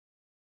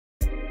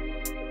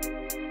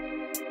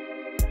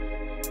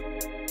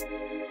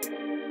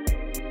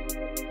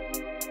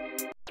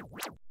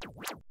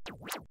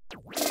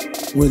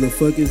Where the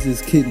fuck is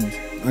his kidneys?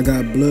 I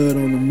got blood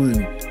on the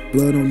money,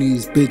 blood on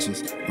these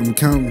bitches. I'm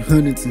counting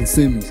hundreds and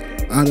semis.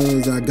 Out of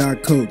those I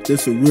got coke,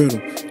 this a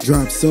riddle.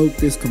 Drop soap,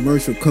 this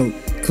commercial coke.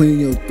 Clean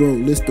your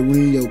throat,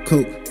 Listerine your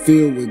coke.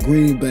 Filled with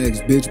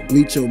greenbacks, bitch,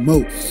 bleach your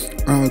moat.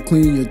 I'll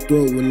clean your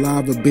throat with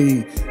lava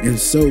bean and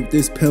soap.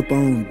 This pepper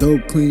on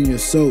dope, clean your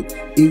soap.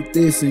 Eat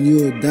this and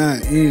you'll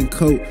die in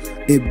coat.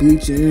 It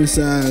bleach your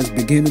insides,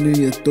 beginning in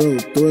your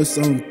throat. Thrust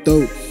on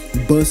throat.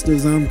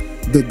 Busters, I'm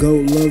the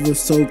goat lover,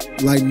 soap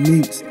like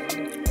meats.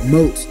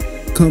 Moats,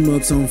 come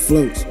ups on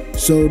floats.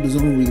 Shoulders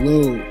on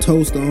reload.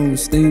 Toaster on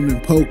steam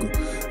and poker.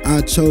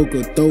 I choke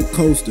her, throat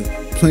coaster.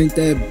 Plank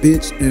that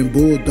bitch and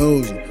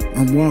bulldozer.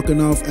 I'm walking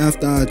off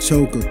after I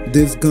choke her.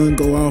 This gun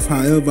go off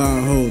however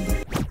I hold her.